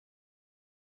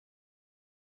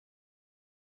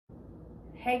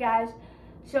Hey guys,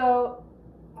 so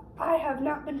I have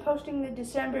not been posting the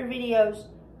December videos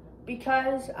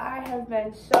because I have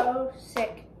been so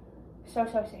sick. So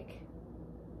sick.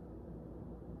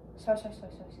 So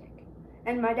sick.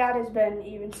 And my dad has been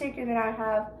even sicker than I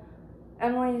have.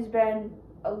 Emily has been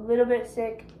a little bit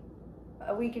sick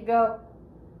a week ago.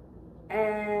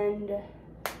 And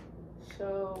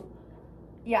so,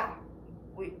 yeah,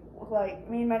 me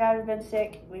and my dad have been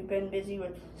sick. We've been busy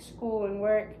with school and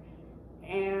work.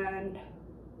 And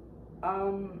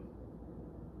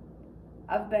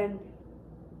I've been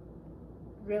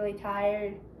really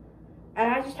tired,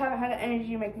 and I just haven't had the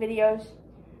energy to make videos,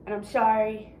 and I'm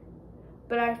sorry,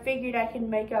 but I figured I could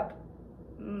make up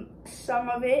some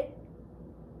of it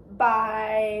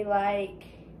by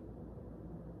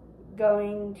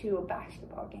going to a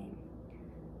basketball game.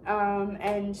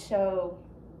 And so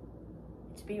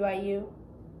it's BYU,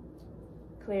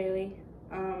 clearly.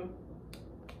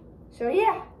 So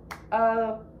yeah,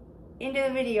 into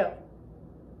the video.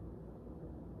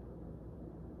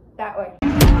 That way.